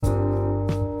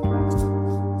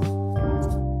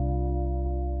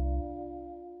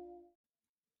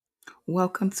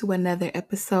Welcome to another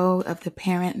episode of the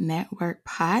Parent Network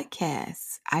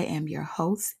Podcast. I am your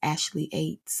host, Ashley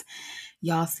Ates.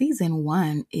 Y'all, season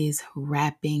 1 is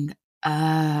wrapping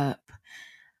up.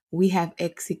 We have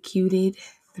executed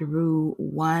through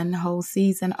one whole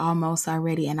season almost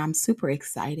already, and I'm super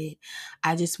excited.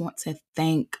 I just want to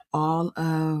thank all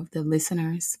of the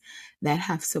listeners that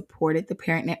have supported the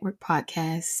Parent Network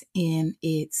Podcast in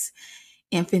its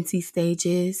infancy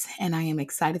stages, and I am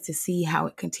excited to see how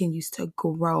it continues to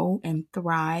grow and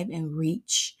thrive and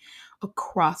reach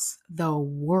across the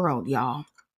world, y'all.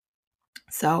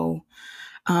 So,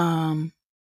 um,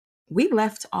 we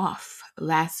left off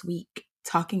last week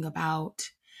talking about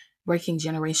breaking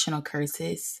generational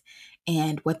curses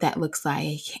and what that looks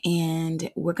like. And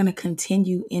we're going to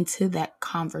continue into that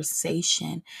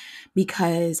conversation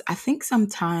because I think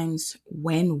sometimes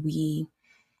when we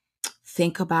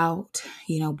think about,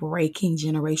 breaking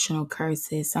generational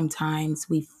curses, sometimes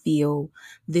we feel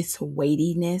this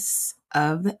weightiness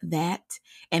of that.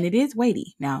 And it is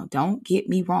weighty. Now, don't get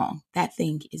me wrong. That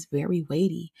thing is very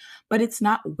weighty, but it's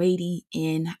not weighty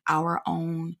in our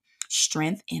own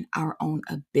strength and our own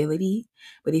ability.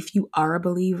 But if you are a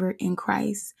believer in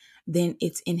Christ, then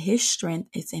it's in his strength,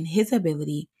 it's in his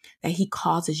ability that he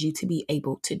causes you to be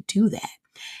able to do that.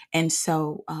 And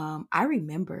so I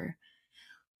remember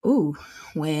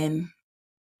when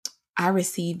I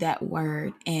received that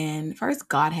word, and first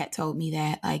God had told me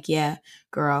that, like, yeah,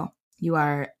 girl, you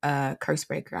are a curse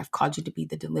breaker. I've called you to be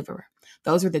the deliverer.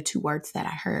 Those were the two words that I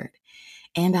heard.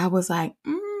 And I was like,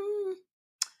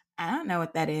 I don't know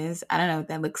what that is. I don't know what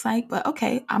that looks like, but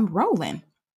okay, I'm rolling.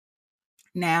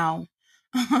 Now,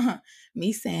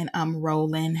 me saying I'm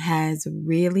rolling has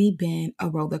really been a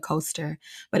roller coaster,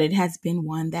 but it has been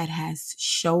one that has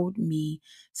showed me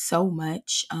so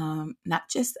much, not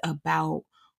just about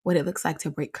what it looks like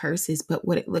to break curses, but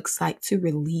what it looks like to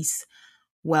release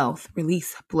wealth,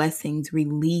 release blessings,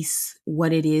 release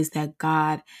what it is that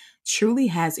God truly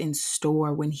has in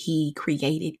store when he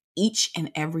created each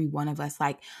and every one of us.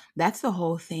 Like, that's the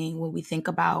whole thing when we think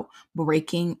about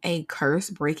breaking a curse,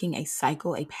 breaking a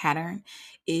cycle, a pattern,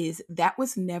 is that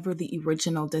was never the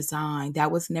original design.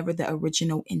 That was never the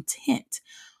original intent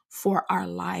for our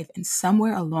life. And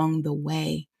somewhere along the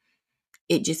way,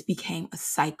 it just became a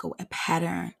cycle, a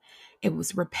pattern. It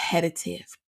was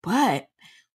repetitive. But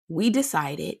we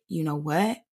decided, you know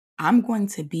what? I'm going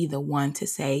to be the one to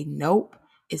say, nope,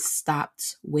 it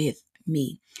stopped with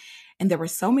me. And there were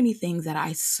so many things that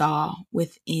I saw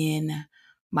within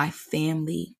my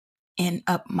family and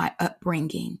my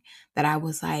upbringing that I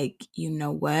was like, you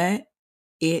know what?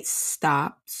 It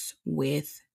stops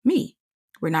with me.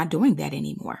 We're not doing that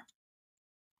anymore.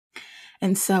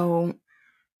 And so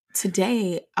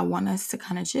today I want us to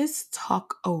kind of just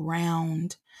talk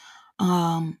around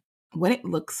what it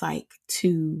looks like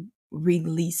to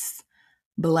release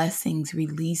blessings,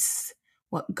 release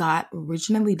what God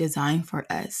originally designed for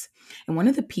us. And one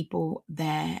of the people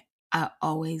that I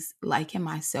always liken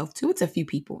myself to, it's a few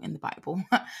people in the Bible,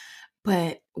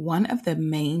 but one of the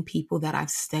main people that I've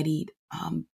studied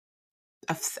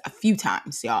a few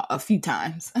times, y'all, a few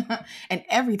times. And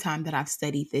every time that I've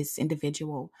studied this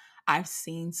individual, I've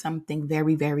seen something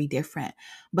very, very different.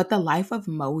 But the life of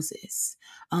Moses,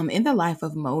 in the life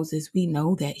of Moses, we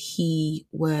know that he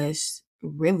was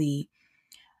really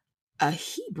a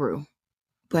Hebrew,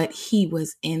 but he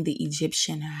was in the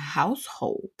Egyptian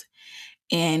household.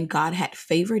 And God had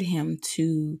favored him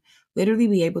to literally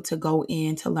be able to go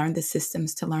in to learn the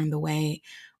systems, to learn the way.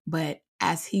 But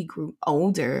as he grew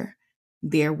older,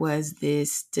 there was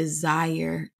this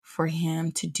desire for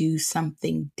him to do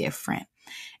something different.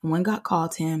 And when God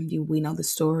called him, we know the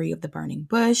story of the burning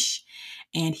bush,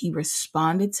 and he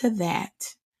responded to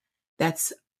that.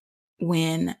 That's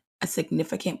when a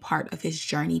significant part of his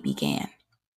journey began.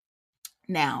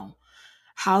 Now,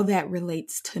 how that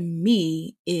relates to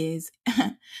me is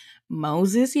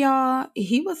Moses, y'all,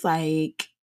 he was like,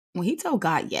 when he told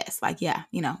God yes, like, yeah,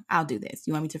 I'll do this.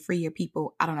 You want me to free your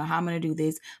people? I don't know how I'm going to do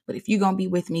this, but if you're going to be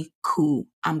with me, cool,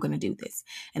 I'm going to do this.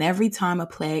 And every time a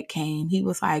plague came, he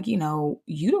was like, you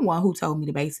the one who told me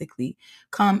to basically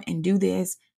come and do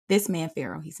this. This man,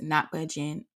 Pharaoh, he's not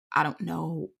budging. I don't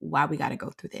know why we got to go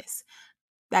through this.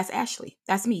 That's Ashley.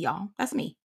 That's me, y'all. That's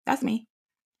me. That's me.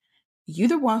 You're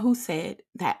the one who said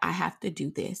that I have to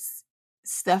do this.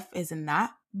 Stuff is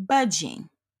not budging.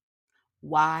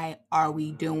 Why are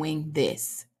we doing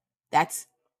this? That's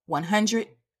 100,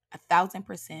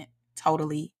 1,000%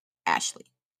 totally Ashley.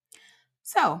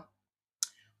 So,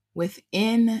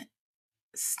 within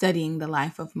studying the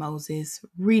life of Moses,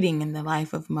 reading in the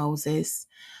life of Moses,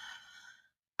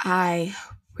 I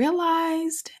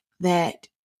realized that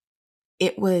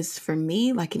it was for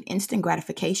me like an instant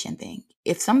gratification thing.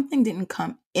 If something didn't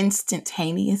come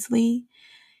instantaneously,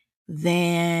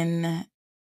 then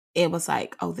it was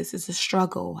like, oh, this is a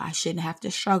struggle. I shouldn't have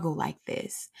to struggle like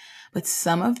this. But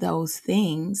some of those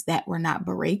things that were not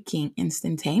breaking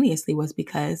instantaneously was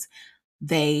because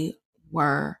they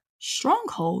were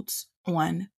strongholds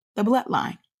on the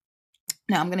bloodline.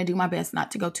 Now, I'm going to do my best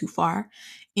not to go too far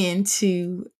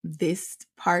into this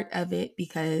part of it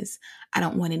because I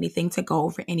don't want anything to go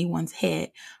over anyone's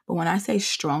head. But when I say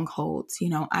strongholds,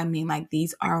 I mean like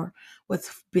these are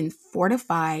what's been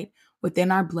fortified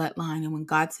within our bloodline. And when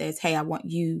God says, hey, I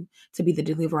want you to be the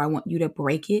deliverer, I want you to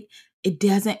break it, it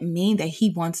doesn't mean that he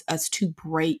wants us to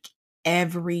break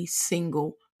every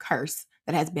single curse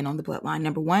that has been on the bloodline.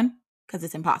 Number one, because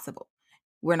it's impossible.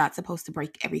 We're not supposed to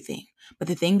break everything. But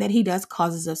the thing that he does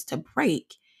causes us to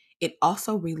break, it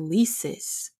also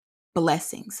releases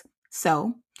blessings.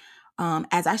 So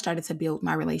as I started to build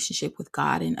my relationship with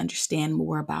God and understand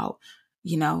more about,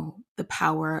 the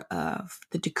power of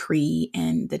the decree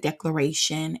and the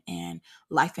declaration and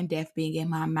life and death being in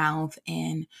my mouth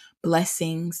and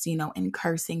blessings, and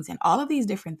cursings and all of these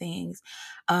different things,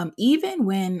 even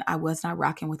when I was not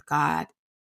rocking with God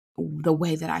the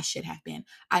way that I should have been,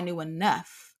 I knew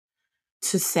enough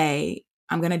to say,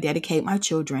 I'm going to dedicate my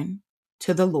children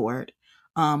to the Lord,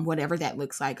 whatever that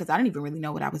looks like. Because I didn't even really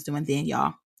know what I was doing then,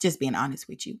 y'all. Just being honest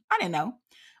with you. I didn't know.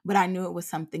 But I knew it was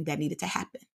something that needed to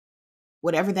happen.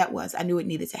 Whatever that was, I knew it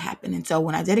needed to happen. And so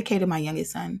when I dedicated my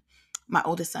oldest son,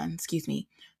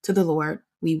 to the Lord,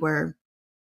 I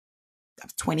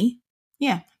was 20.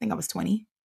 Yeah, I think I was 20.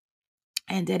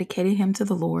 And dedicated him to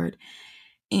the Lord.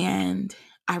 And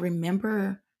I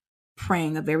remember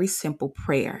praying a very simple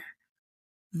prayer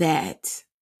that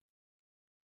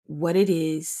what it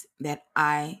is that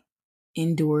I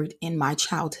endured in my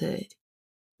childhood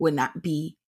would not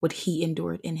be what he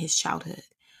endured in his childhood,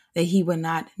 that he would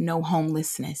not know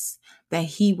homelessness, that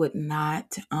he would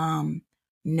not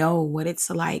know what it's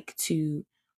like to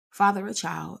father a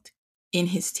child in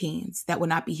his teens. That would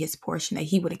not be his portion, that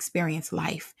he would experience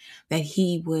life, that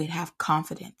he would have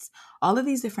confidence. All of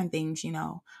these different things,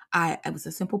 it was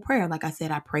a simple prayer. Like I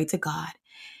said, I prayed to God.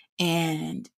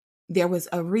 And there was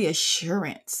a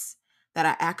reassurance that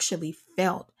I actually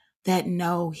felt that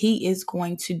no, he is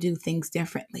going to do things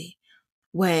differently.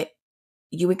 What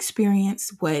you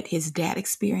experience, what his dad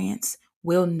experienced,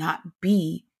 will not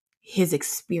be his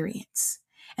experience.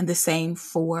 And the same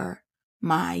for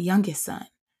my youngest son.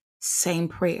 Same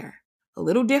prayer. A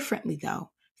little differently though,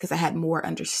 because I had more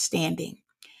understanding.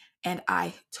 And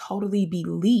I totally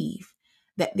believe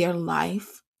that their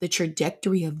life, the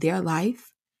trajectory of their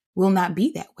life, will not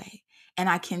be that way. And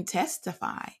I can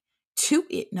testify to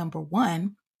it. Number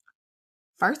one,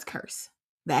 first curse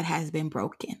that has been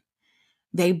broken.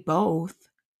 They both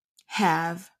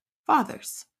have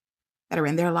fathers that are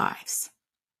in their lives.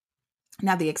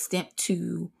 Now, the extent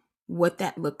to what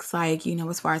that looks like,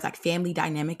 as far as like family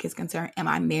dynamic is concerned, am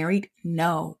I married?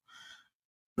 No.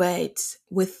 But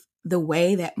with the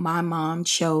way that my mom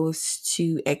chose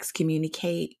to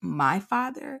excommunicate my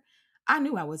father, I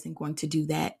knew I wasn't going to do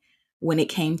that when it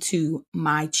came to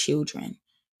my children.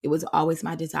 It was always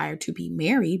my desire to be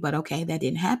married, but okay, that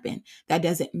didn't happen. That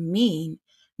doesn't mean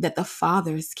that the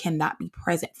fathers cannot be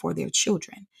present for their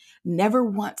children. Never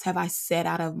once have I said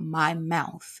out of my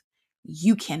mouth,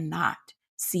 you cannot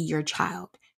see your child.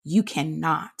 You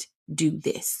cannot do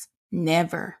this.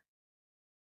 Never.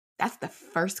 That's the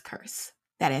first curse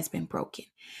that has been broken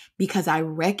because I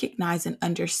recognized and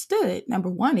understood. Number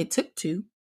one, it took two.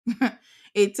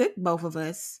 It took both of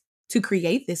us to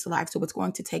create this life. So it's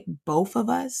going to take both of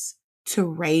us to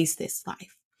raise this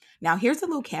life. Now, here's a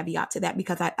little caveat to that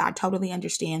because I totally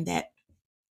understand that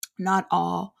not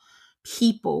all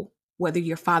people, whether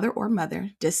your father or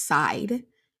mother, decide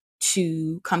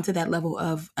to come to that level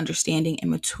of understanding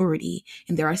and maturity.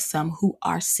 And there are some who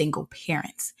are single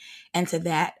parents. And to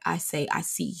that, I say, I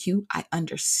see you. I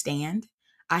understand.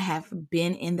 I have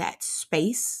been in that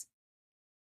space.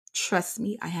 Trust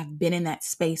me, I have been in that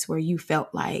space where you felt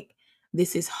like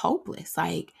this is hopeless.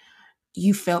 Like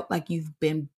you felt like you've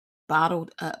been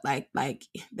bottled up, like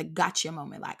the gotcha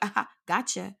moment, like, aha,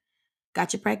 gotcha,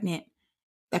 got you pregnant,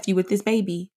 left you with this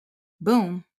baby.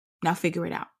 Boom. Now figure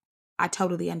it out. I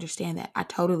totally understand that. I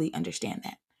totally understand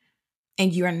that.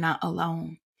 And you're not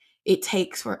alone. It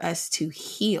takes for us to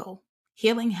heal.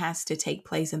 Healing has to take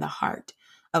place in the heart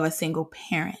of a single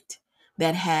parent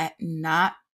that had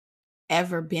not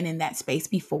ever been in that space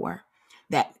before,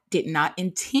 that did not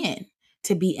intend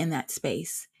to be in that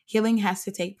space. Healing has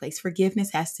to take place.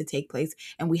 Forgiveness has to take place.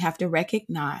 And we have to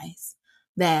recognize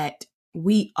that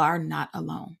we are not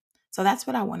alone. So that's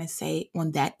what I want to say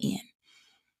on that end.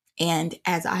 And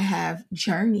as I have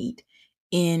journeyed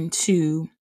into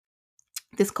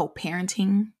this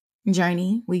co-parenting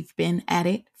journey, we've been at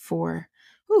it for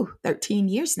 13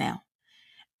 years now.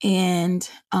 And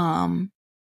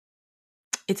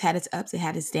it's had its ups, it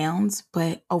had its downs,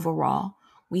 but overall,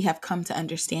 we have come to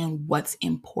understand what's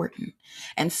important.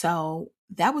 And so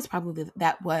that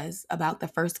was about the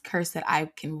first curse that I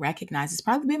can recognize. It's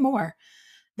probably been more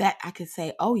that I could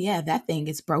say, oh yeah, that thing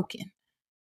is broken.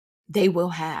 They will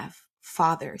have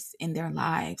fathers in their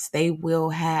lives. They will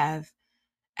have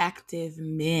active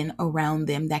men around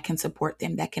them that can support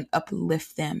them, that can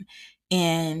uplift them.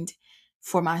 And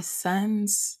for my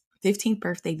son's 15th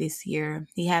birthday this year,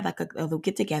 he had like a little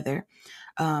get together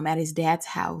at his dad's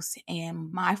house,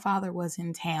 and my father was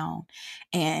in town.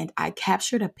 And I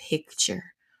captured a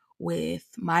picture with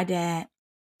my dad,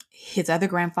 his other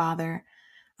grandfather,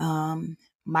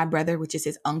 my brother, which is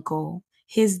his uncle,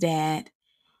 his dad.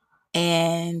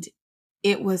 And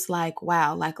it was like,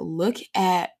 wow, like look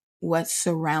at what's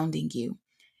surrounding you.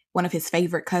 One of his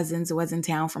favorite cousins was in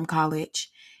town from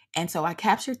college. And so I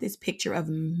captured this picture of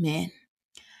men.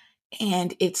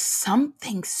 And it's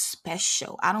something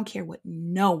special. I don't care what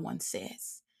no one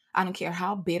says. I don't care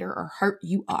how bitter or hurt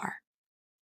you are.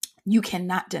 You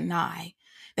cannot deny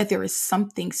that there is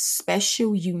something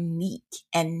special, unique,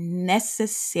 and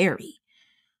necessary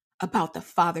about the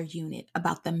father unit,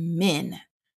 about the men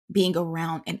being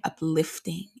around and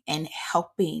uplifting and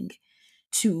helping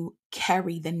to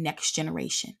carry the next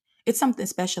generation. It's something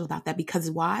special about that because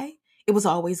why? It was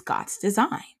always God's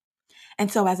design. And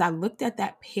so as I looked at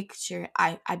that picture,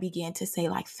 I began to say,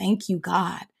 like, thank you,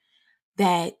 God,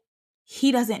 that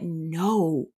he doesn't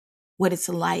know what it's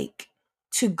like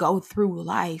to go through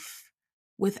life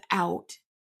without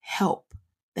help,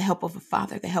 the help of a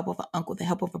father, the help of an uncle, the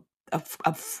help of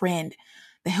a friend,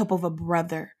 the help of a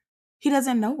brother. He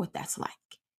doesn't know what that's like.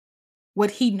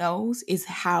 What he knows is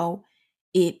how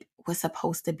it was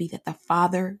supposed to be, that the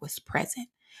father was present.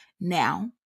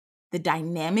 Now, the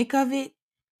dynamic of it,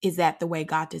 is that the way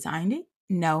God designed it?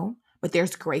 No, but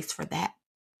there's grace for that.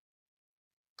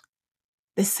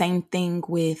 The same thing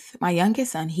with my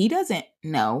youngest son. He doesn't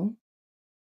know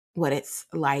what it's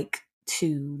like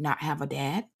to not have a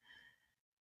dad.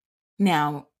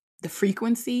 Now, the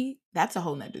frequency, that's a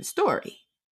whole nother story.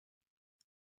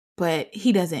 But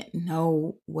he doesn't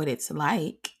know what it's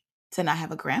like to not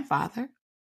have a grandfather.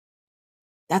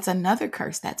 That's another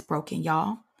curse that's broken,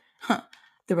 y'all.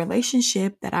 The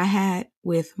relationship that I had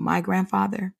with my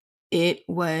grandfather, it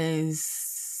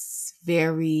was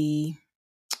very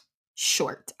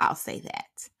short, I'll say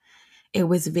that. It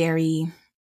was very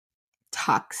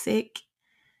toxic.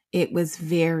 It was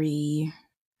very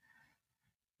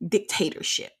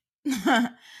dictatorship.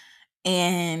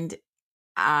 And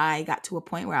I got to a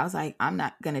point where I was like, I'm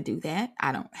not going to do that.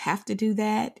 I don't have to do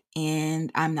that.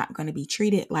 And I'm not going to be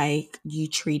treated like you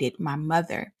treated my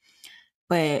mother.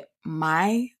 But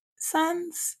my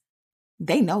sons,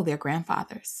 they know their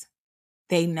grandfathers.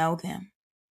 They know them.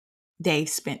 They've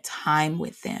spent time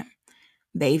with them.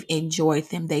 They've enjoyed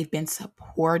them. They've been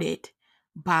supported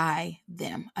by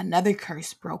them. Another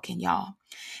curse broken, y'all.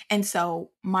 And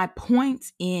so my point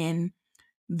in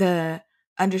the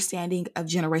understanding of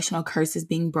generational curses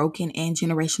being broken and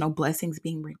generational blessings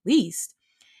being released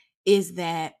is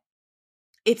that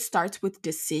it starts with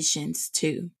decisions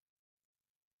too.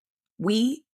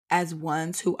 We, as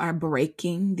ones who are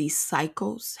breaking these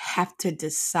cycles, have to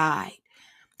decide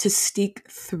to stick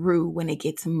through when it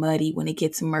gets muddy, when it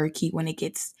gets murky, when it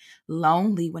gets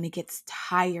lonely, when it gets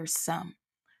tiresome,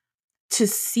 to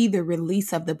see the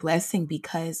release of the blessing,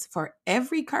 because for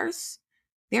every curse,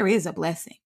 there is a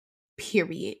blessing.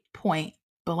 Period. Point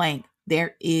blank.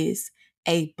 There is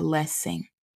a blessing.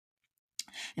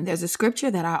 And there's a scripture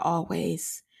that I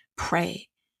always pray.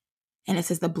 And it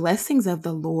says, the blessings of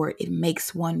the Lord, it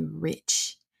makes one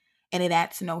rich and it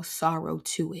adds no sorrow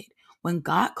to it. When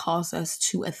God calls us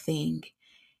to a thing,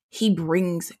 he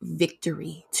brings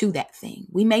victory to that thing.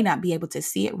 We may not be able to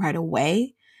see it right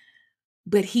away,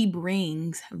 but he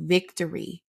brings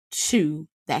victory to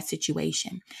that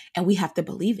situation. And we have to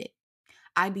believe it.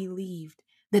 I believed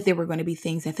that there were going to be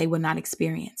things that they would not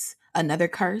experience. Another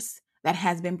curse that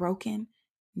has been broken.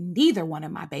 Neither one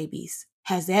of my babies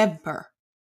has ever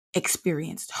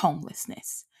experienced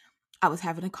homelessness. I was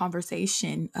having a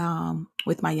conversation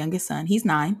with my youngest son. He's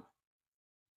 9.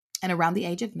 And around the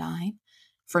age of 9,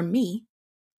 for me,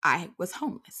 I was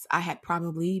homeless. I had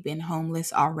probably been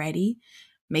homeless already,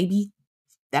 maybe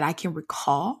that I can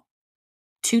recall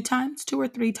 2 or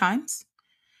 3 times.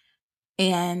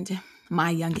 And my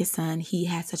youngest son, he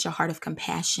had such a heart of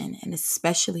compassion. And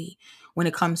especially when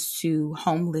it comes to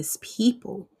homeless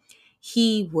people,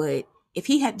 he would, if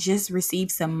he had just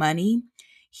received some money,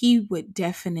 he would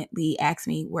definitely ask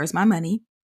me, "Where's my money?"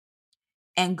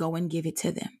 and go and give it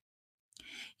to them.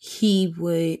 He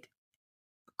would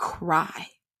cry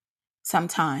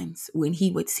sometimes when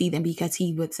he would see them because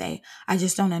he would say, "I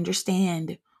just don't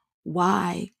understand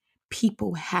why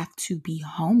people have to be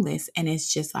homeless." And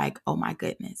it's just like, oh my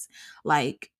goodness.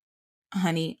 Like,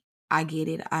 honey, I get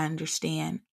it. I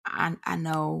understand. I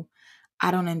know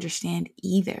I don't understand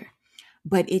either.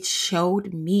 But it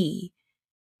showed me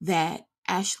that,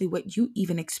 Ashley, what you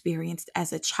even experienced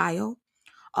as a child,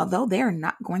 although they're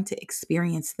not going to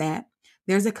experience that,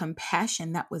 there's a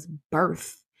compassion that was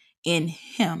birthed in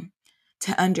him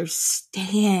to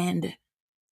understand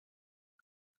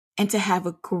and to have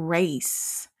a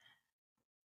grace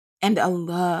and a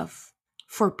love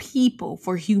for people,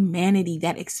 for humanity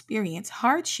that experience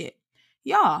hardship.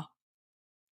 Y'all,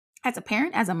 as a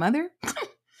parent, as a mother,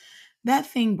 that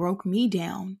thing broke me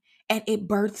down and it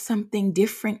birthed something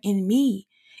different in me.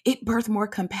 It birthed more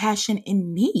compassion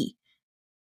in me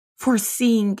for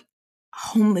seeing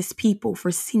homeless people,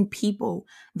 for seeing people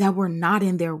that were not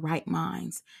in their right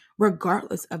minds,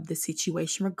 regardless of the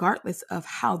situation, regardless of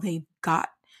how they got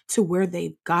to where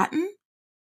they've gotten.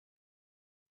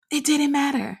 It didn't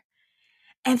matter.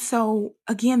 And so,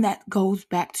 again, that goes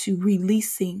back to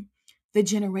releasing the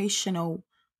generational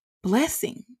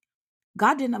blessing.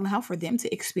 God didn't allow for them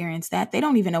to experience that. They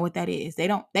don't even know what that is. They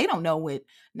don't know what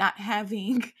not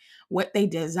having what they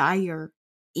desire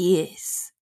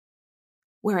is.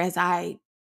 Whereas I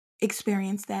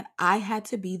experienced that, I had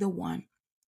to be the one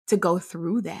to go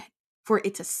through that for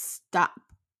it to stop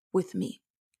with me,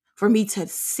 for me to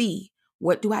see,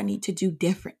 what do I need to do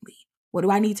differently? What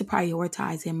do I need to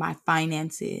prioritize in my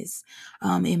finances,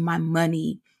 in my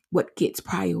money? What gets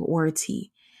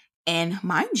priority? And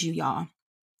mind you, y'all,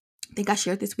 I think I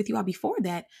shared this with you all before,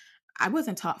 that I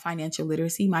wasn't taught financial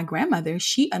literacy. My grandmother,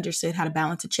 she understood how to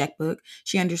balance a checkbook.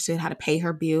 She understood how to pay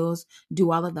her bills,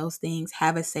 do all of those things,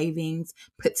 have a savings,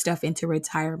 put stuff into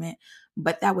retirement.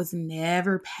 But that was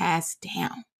never passed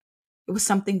down. It was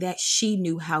something that she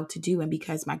knew how to do. And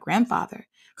because my grandfather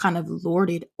kind of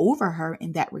lorded over her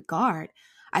in that regard,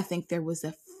 I think there was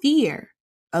a fear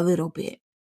a little bit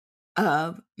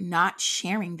of not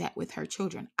sharing that with her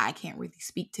children. I can't really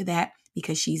speak to that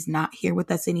because she's not here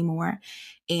with us anymore.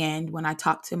 And when I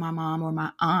talk to my mom or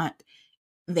my aunt,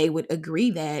 they would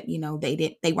agree that,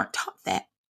 they weren't taught that.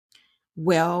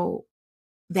 Well,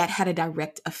 that had a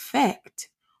direct effect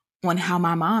on how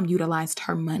my mom utilized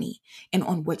her money and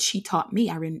on what she taught me.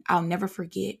 I'll never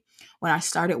forget when I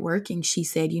started working, she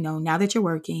said, now that you're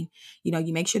working,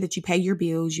 you make sure that you pay your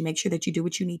bills, you make sure that you do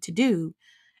what you need to do,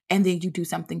 and then you do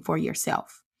something for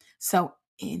yourself. So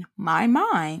in my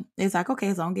mind, it's like, okay,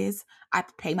 as long as I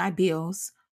pay my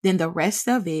bills, then the rest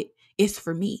of it is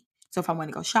for me. So if I want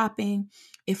to go shopping,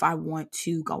 if I want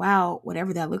to go out,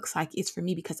 whatever that looks like, it's for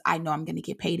me because I know I'm going to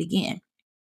get paid again.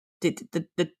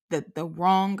 The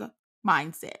wrong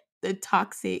mindset, the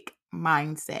toxic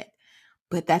mindset.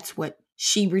 But that's what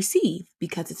she received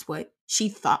because it's what she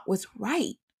thought was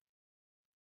right.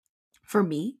 For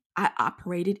me, I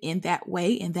operated in that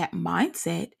way, in that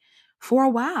mindset for a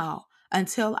while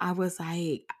until I was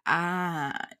like,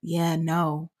 yeah,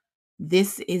 no,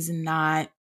 this is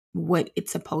not what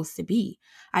it's supposed to be.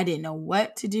 I didn't know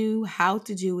what to do, how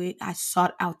to do it. I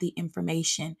sought out the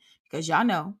information because y'all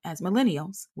know, as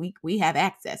millennials, we have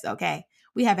access, okay?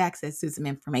 We have access to some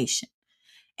information.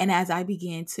 And as I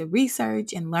began to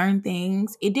research and learn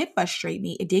things, it did frustrate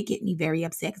me. It did get me very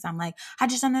upset because I'm like, I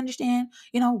just don't understand,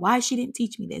 why she didn't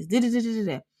teach me this.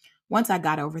 Da-da-da-da-da. Once I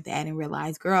got over that and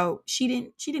realized, girl, she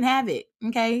didn't have it.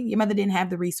 Okay. Your mother didn't have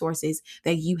the resources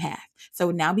that you have. So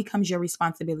it now becomes your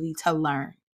responsibility to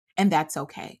learn. And that's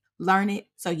okay. Learn it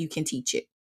so you can teach it.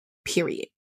 Period.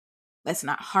 Let's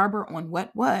not harbor on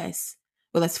what was,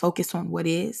 but let's focus on what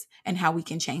is and how we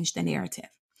can change the narrative.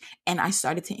 And I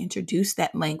started to introduce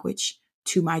that language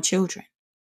to my children.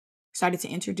 Started to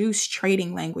introduce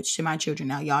trading language to my children.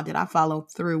 Now, y'all, did I follow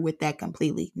through with that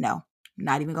completely? No, I'm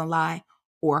not even gonna lie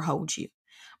or hold you.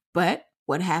 But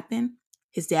what happened?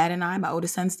 His dad and I, my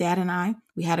oldest son's dad and I,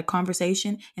 we had a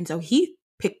conversation. And so he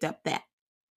picked up that,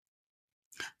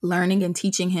 learning and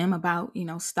teaching him about,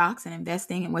 stocks and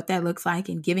investing and what that looks like,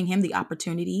 and giving him the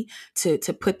opportunity to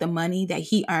put the money that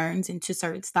he earns into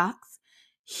certain stocks.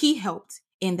 He helped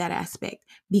in that aspect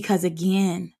because,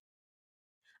 again,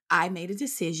 I made a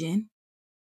decision.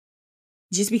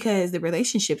 Just because the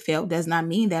relationship failed does not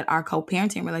mean that our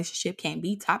co-parenting relationship can't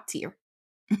be top tier.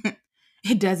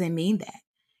 It doesn't mean that.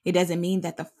 It doesn't mean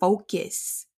that the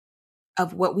focus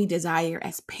of what we desire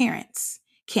as parents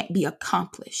can't be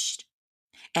accomplished.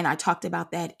 And I talked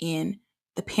about that in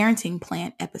the parenting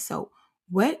plan episode.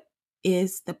 What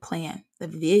is the plan, the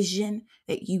vision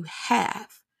that you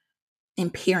have in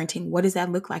parenting? What does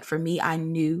that look like? For me, I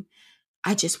knew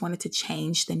I just wanted to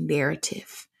change the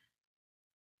narrative.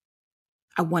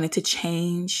 I wanted to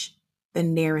change the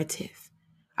narrative.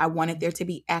 I wanted there to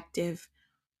be active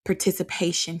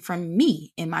participation from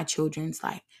me in my children's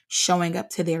life, showing up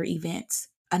to their events.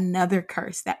 Another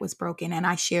curse that was broken. And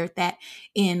I shared that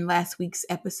in last week's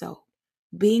episode.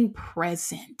 Being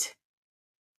present.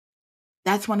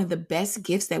 That's one of the best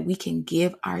gifts that we can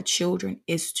give our children,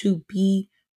 is to be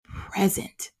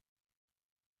present,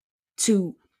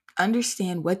 to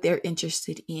understand what they're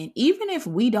interested in, even if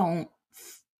we don't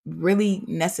really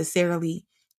necessarily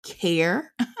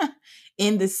care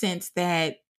in the sense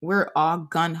that we're all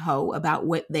gung-ho about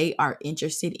what they are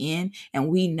interested in, and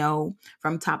we know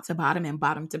from top to bottom and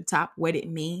bottom to top what it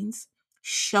means.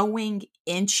 Showing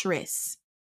interest,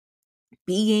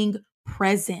 being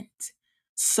present,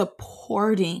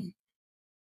 supporting,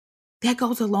 that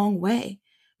goes a long way,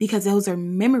 because those are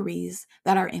memories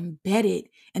that are embedded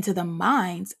into the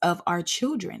minds of our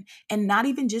children, and not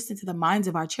even just into the minds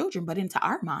of our children, but into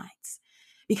our minds.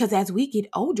 Because as we get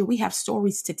older, we have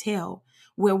stories to tell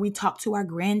where we talk to our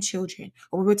grandchildren,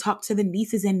 or we talk to the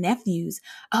nieces and nephews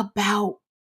about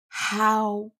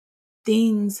how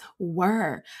things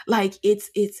were. Like it's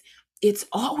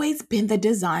always been the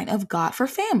design of God for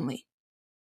family.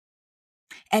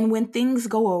 And when things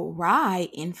go awry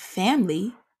in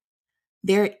family,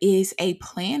 there is a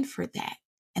plan for that,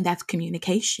 and that's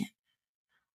communication.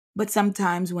 But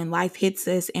sometimes when life hits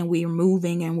us and we're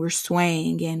moving and we're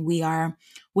swaying and we are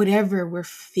whatever we're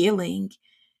feeling,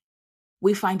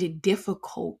 we find it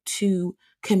difficult to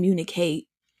communicate.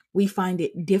 We find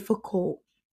it difficult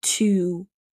to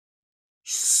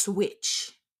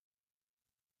switch.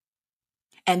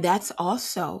 And that's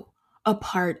also a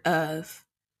part of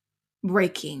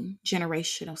breaking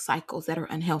generational cycles that are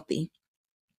unhealthy.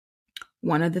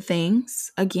 One of the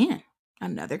things, again,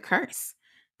 another curse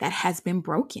that has been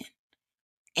broken,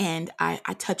 and I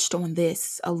touched on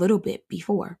this a little bit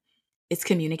before, it's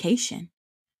communication.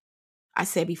 I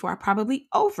said before, I probably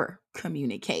over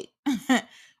communicate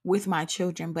with my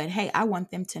children, but hey, I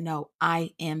want them to know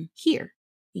I am here.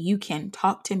 You can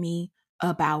talk to me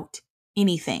about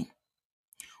anything.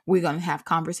 We're going to have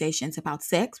conversations about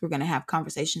sex. We're going to have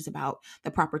conversations about the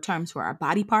proper terms for our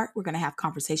body part. We're going to have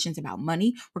conversations about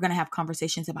money. We're going to have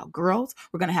conversations about girls.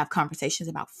 We're going to have conversations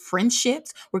about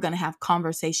friendships. We're going to have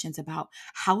conversations about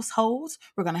households.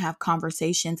 We're going to have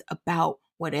conversations about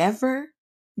whatever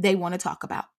they want to talk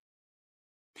about.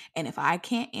 And if I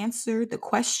can't answer the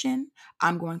question,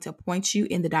 I'm going to point you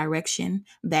in the direction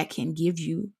that can give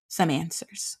you some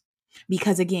answers.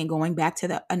 Because again, going back to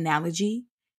the analogy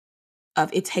of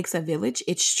it takes a village,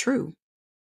 it's true.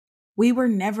 We were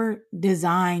never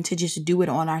designed to just do it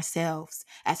on ourselves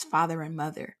as father and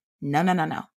mother. No.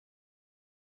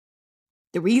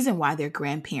 The reason why they're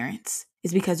grandparents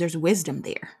is because there's wisdom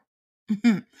there.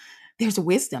 There's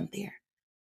wisdom there.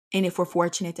 And if we're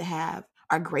fortunate to have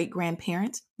our great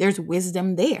grandparents, there's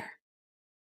wisdom there.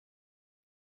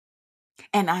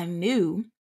 And I knew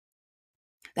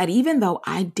that even though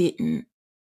I didn't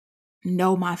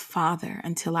know my father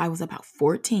until I was about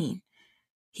 14,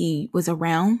 he was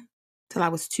around till I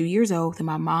was 2 years old, and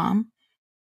my mom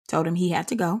told him he had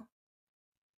to go.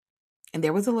 And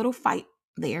there was a little fight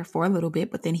there for a little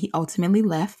bit, but then he ultimately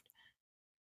left.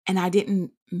 And I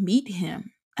didn't meet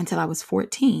him until I was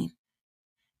 14.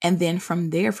 And then from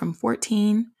there, from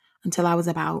 14 until I was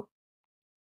about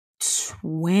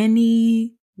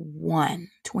 21,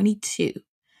 22,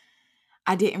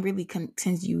 I didn't really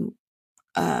continue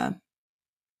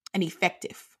an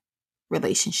effective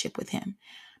relationship with him,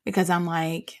 because I'm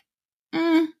like,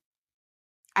 I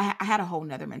had a whole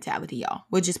nother mentality, y'all.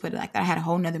 We'll just put it like that. I had a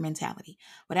whole nother mentality.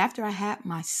 But after I had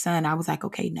my son, I was like,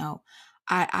 okay, no,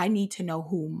 I need to know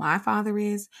who my father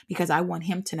is, because I want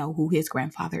him to know who his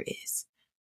grandfather is.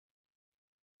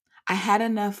 I had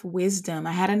enough wisdom.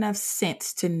 I had enough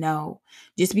sense to know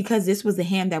just because this was the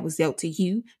hand that was dealt to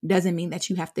you doesn't mean that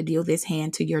you have to deal this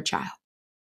hand to your child.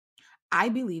 I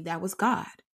believe that was God.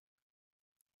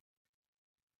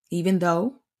 Even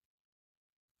though,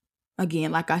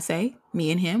 again, like I say,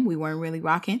 me and him, we weren't really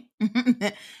rocking.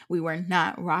 We were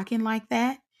not rocking like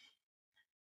that.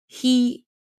 He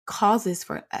causes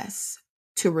for us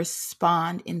to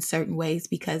respond in certain ways,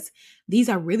 because these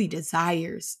are really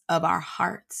desires of our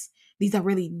hearts. These are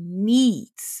really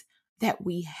needs that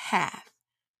we have.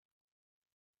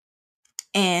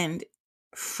 And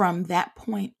from that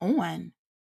point on,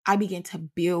 I began to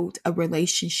build a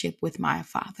relationship with my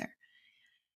father.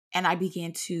 And I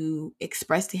began to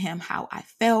express to him how I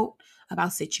felt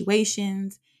about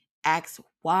situations, ask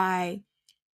why.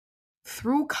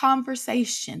 Through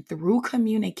conversation, through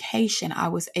communication, I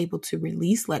was able to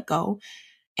release, let go,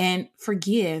 and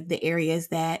forgive the areas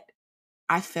that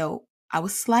I felt I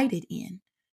was slighted in.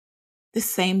 The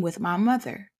same with my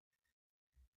mother.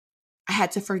 I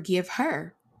had to forgive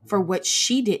her for what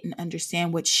she didn't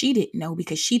understand, what she didn't know,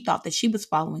 because she thought that she was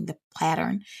following the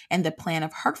pattern and the plan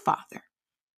of her father.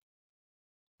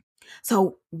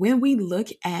 So when we look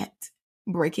at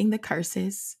breaking the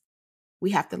curses,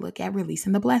 we have to look at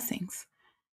releasing the blessings.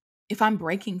 If I'm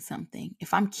breaking something,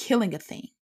 if I'm killing a thing,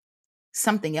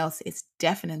 something else is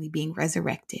definitely being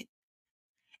resurrected.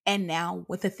 And now,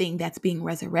 with the thing that's being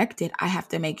resurrected, I have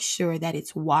to make sure that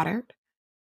it's watered.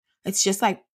 It's just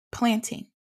like planting.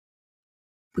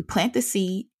 We plant the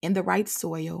seed in the right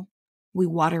soil, we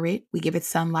water it, we give it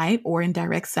sunlight or in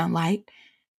direct sunlight,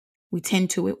 we tend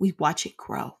to it, we watch it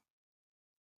grow.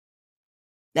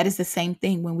 That is the same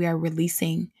thing when we are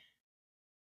releasing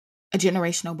a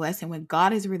generational blessing, when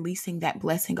God is releasing that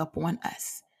blessing upon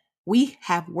us. We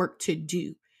have work to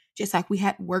do, just like we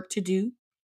had work to do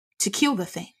to kill the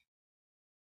thing.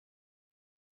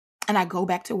 And I go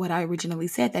back to what I originally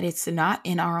said, that it's not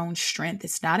in our own strength,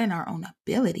 it's not in our own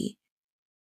ability,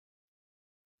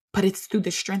 but it's through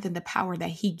the strength and the power that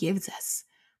He gives us,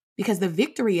 because the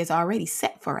victory is already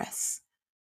set for us.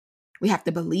 We have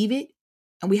to believe it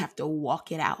and we have to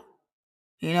walk it out.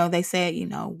 They said,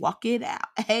 walk it out.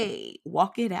 Hey,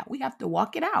 walk it out. We have to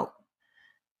walk it out.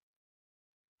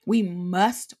 We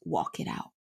must walk it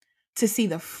out to see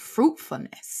the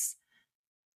fruitfulness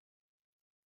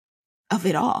of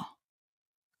it all.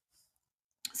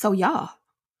 So, y'all,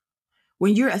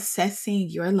 when you're assessing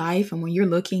your life and when you're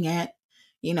looking at,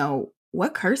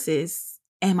 what curses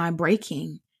am I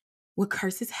breaking? What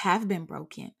curses have been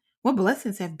broken? What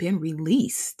blessings have been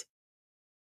released?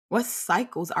 What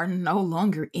cycles are no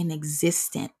longer in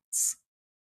existence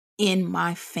in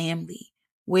my family,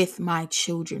 with my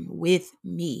children, with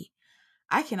me?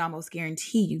 I can almost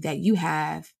guarantee you that you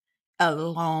have a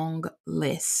long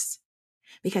list,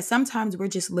 because sometimes we're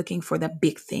just looking for the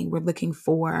big thing. We're looking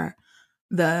for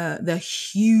the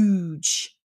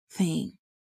huge thing,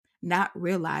 not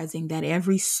realizing that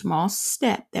every small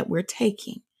step that we're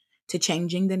taking to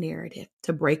changing the narrative,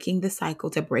 to breaking the cycle,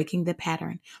 to breaking the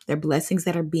pattern, they're blessings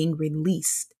that are being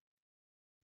released,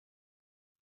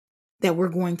 that we're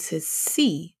going to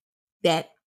see that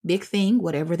big thing,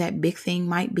 whatever that big thing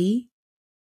might be,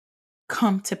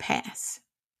 come to pass.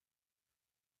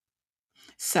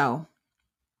 So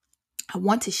I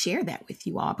want to share that with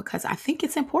you all because I think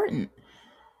it's important.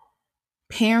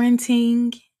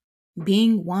 Parenting,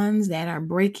 being ones that are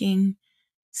breaking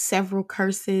several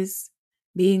curses,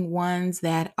 being ones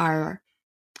that are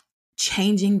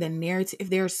changing the narrative.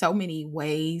 There are so many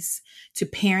ways to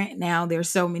parent now. There's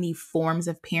so many forms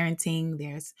of parenting.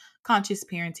 There's conscious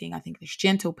parenting. I think there's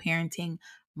gentle parenting,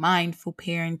 mindful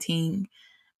parenting.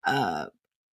 I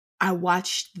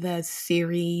watched the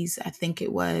series, I think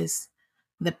it was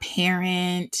The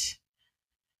Parent.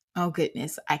 Oh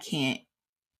goodness, I can't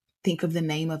think of the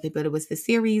name of it, but it was the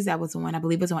series that was on, I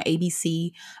believe it was on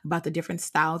ABC, about the different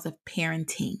styles of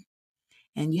parenting.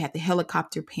 And you had the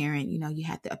helicopter parent, you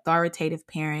had the authoritative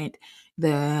parent,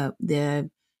 the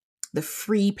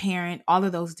free parent, all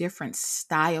of those different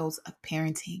styles of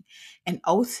parenting. And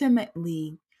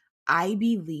ultimately, I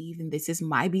believe, and this is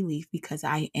my belief because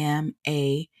I am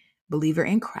a believer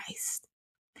in Christ,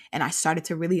 and I started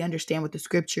to really understand what the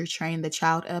scripture train the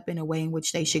child up in a way in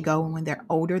which they should go. And when they're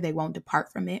older, they won't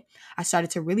depart from it. I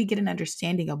started to really get an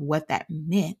understanding of what that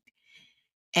meant.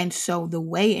 And so the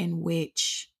way in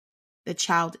which the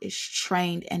child is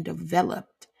trained and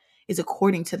developed is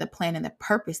according to the plan and the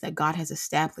purpose that God has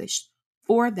established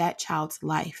for that child's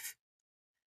life.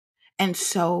 And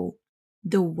so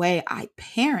the way I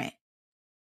parent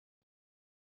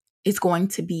is going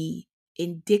to be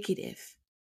indicative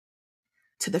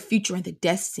to the future and the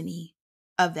destiny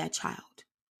of that child.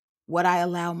 What I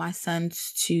allow my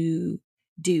sons to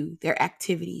do, their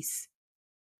activities.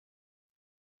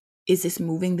 Is this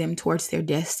moving them towards their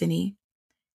destiny?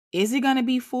 Is it going to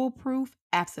be foolproof?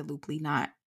 Absolutely not.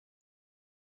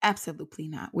 Absolutely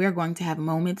not. We're going to have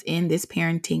moments in this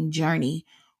parenting journey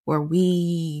where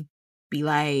we be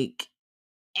like,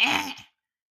 I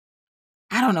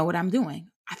don't know what I'm doing.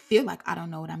 I feel like I don't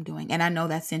know what I'm doing. And I know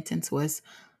that sentence was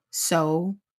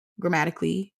so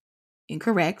grammatically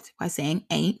incorrect by saying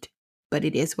ain't, but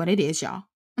it is what it is, y'all.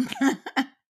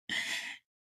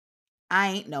 I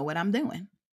ain't know what I'm doing.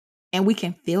 And we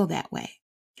can feel that way.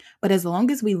 But as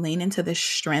long as we lean into the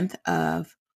strength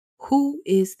of who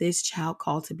is this child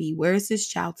called to be? Where is this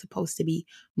child supposed to be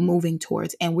moving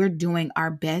towards? And we're doing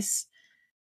our best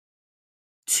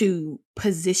to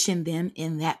position them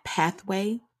in that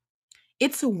pathway.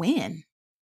 It's a win.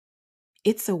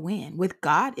 It's a win. With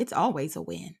God, it's always a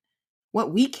win.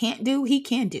 What we can't do, He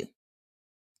can do.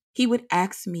 He would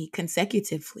ask me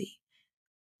consecutively,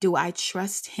 do I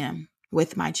trust Him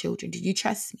with my children? Do you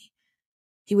trust me?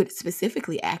 He would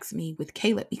specifically ask me with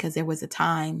Caleb because there was a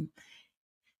time,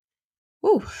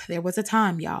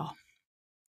 y'all,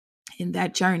 in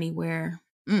that journey where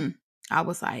I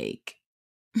was like,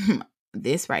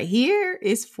 this right here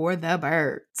is for the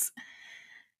birds.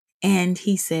 And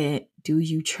He said, do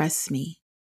you trust me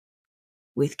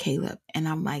with Caleb? And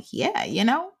I'm like, yeah,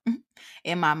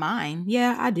 in my mind,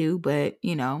 yeah, I do. But,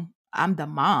 I'm the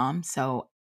mom. So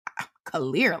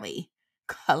clearly,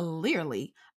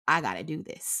 I got to do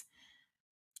this.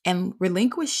 And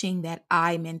relinquishing that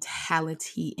I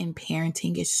mentality in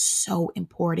parenting is so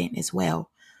important as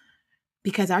well,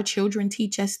 because our children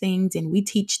teach us things and we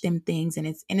teach them things, and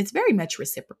it's very much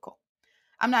reciprocal.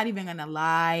 I'm not even going to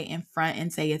lie in front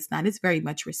and say it's not. It's very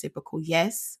much reciprocal.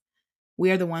 Yes,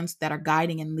 we are the ones that are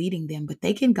guiding and leading them, but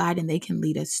they can guide and they can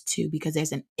lead us too, because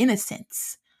there's an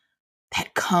innocence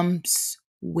that comes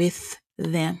with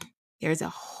them. There's a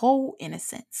whole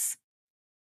innocence.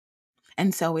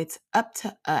 And so it's up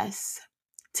to us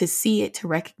to see it, to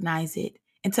recognize it,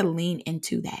 and to lean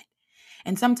into that.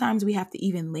 And sometimes we have to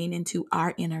even lean into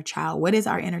our inner child. What is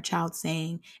our inner child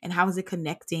saying, and how is it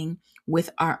connecting with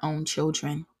our own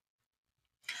children?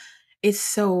 It's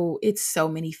so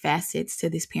many facets to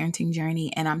this parenting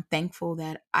journey, and I'm thankful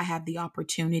that I have the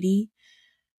opportunity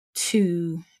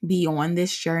to be on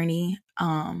this journey.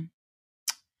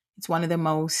 It's one of the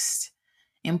most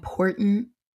important,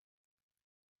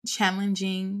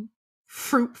 challenging,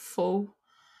 fruitful,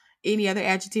 any other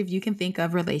adjective you can think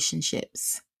of,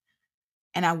 relationships.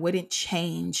 And I wouldn't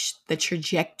change the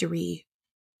trajectory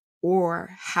or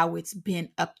how it's been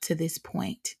up to this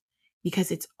point,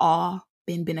 because it's all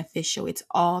been beneficial. It's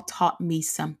all taught me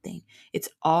something. It's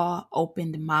all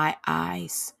opened my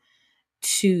eyes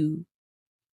to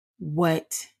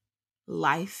what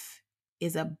life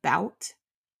is about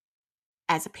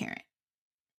as a parent,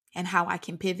 and how I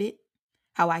can pivot,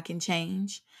 how I can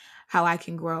change, how I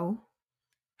can grow,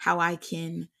 how I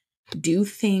can do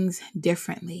things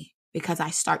differently because I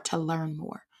start to learn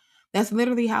more. That's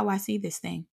literally how I see this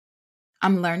thing.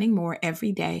 I'm learning more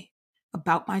every day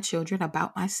about my children,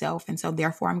 about myself. And so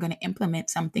therefore, I'm going to implement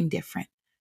something different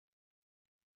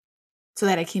so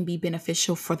that it can be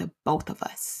beneficial for the both of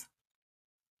us.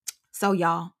 So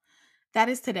y'all, that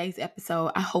is today's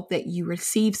episode. I hope that you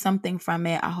received something from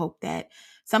it. I hope that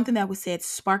something that was said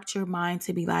sparked your mind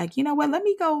to be like, you know what, let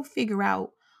me go figure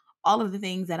out all of the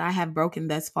things that I have broken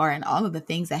thus far and all of the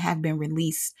things that have been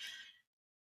released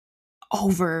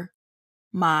over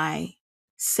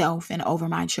myself and over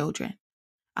my children.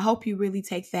 I hope you really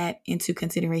take that into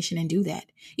consideration and do that.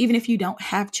 Even if you don't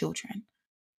have children,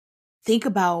 think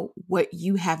about what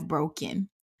you have broken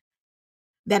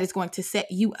that is going to set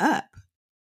you up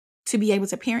to be able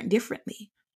to parent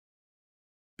differently.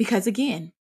 Because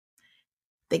again, I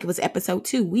think it was episode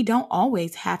 2. We don't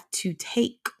always have to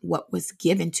take what was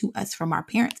given to us from our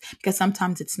parents, because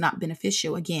sometimes it's not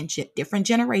beneficial. Again, different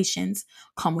generations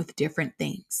come with different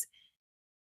things.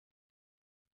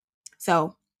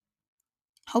 So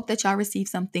hope that y'all receive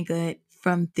something good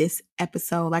from this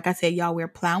episode. Like I said, y'all, we're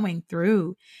plowing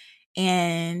through,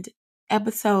 and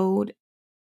episode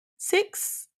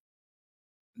 6,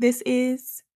 this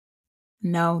is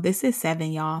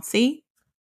 7, y'all. See,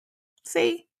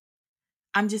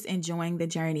 I'm just enjoying the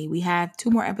journey. We have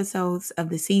 2 more episodes of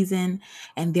the season,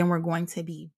 and then we're going to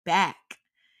be back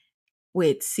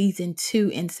with season 2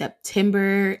 in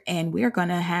September, and we're going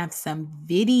to have some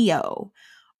video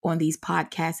on these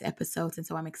podcast episodes. And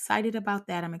so I'm excited about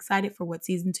that. I'm excited for what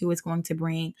season 2 is going to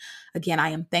bring. Again, I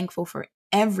am thankful for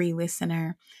every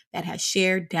listener that has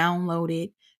shared,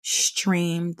 downloaded,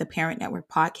 streamed the Parent Network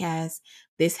podcast.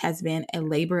 This has been a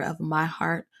labor of my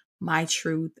heart, my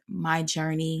truth, my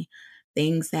journey,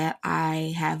 things that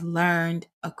I have learned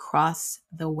across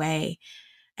the way.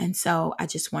 And so I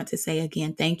just want to say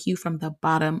again, thank you from the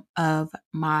bottom of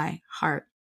my heart.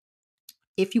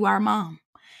 If you are a mom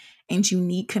and you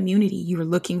need community, you're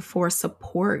looking for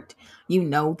support, you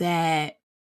know that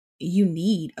you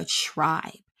need a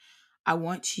tribe, I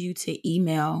want you to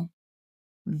email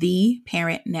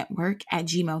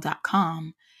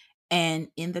theparentnetwork@gmail.com. And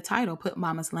in the title, put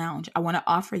Mama's Lounge. I want to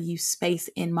offer you space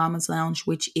in Mama's Lounge,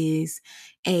 which is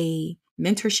a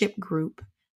mentorship group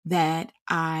that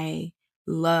I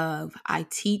love. I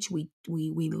teach, we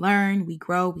learn, we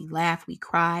grow, we laugh, we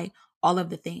cry, all of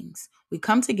the things. We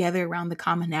come together around the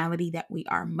commonality that we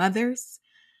are mothers,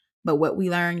 but what we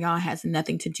learn, y'all, has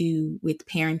nothing to do with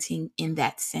parenting in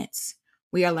that sense.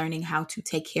 We are learning how to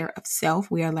take care of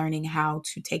self. We are learning how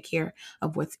to take care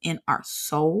of what's in our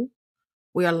soul.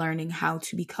 We are learning how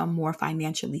to become more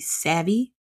financially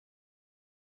savvy.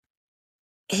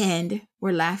 And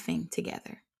we're laughing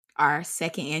together. Our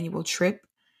second annual trip,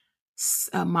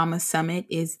 Mama Summit,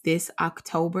 is this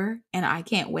October, and I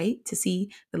can't wait to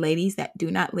see the ladies that do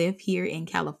not live here in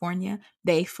California.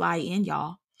 They fly in,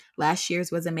 y'all. Last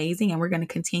year's was amazing, and we're going to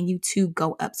continue to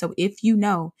go up. So if you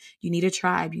know you need a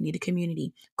tribe, you need a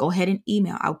community, go ahead and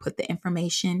email. I'll put the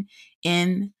information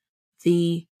in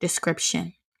the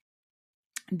description.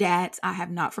 Dads, I have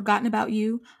not forgotten about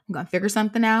you. I'm going to figure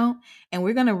something out and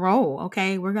we're going to roll,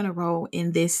 okay? We're going to roll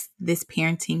in this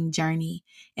parenting journey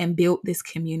and build this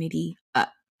community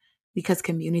up, because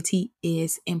community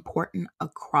is important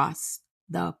across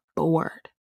the board.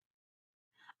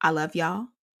 I love y'all.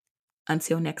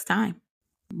 Until next time.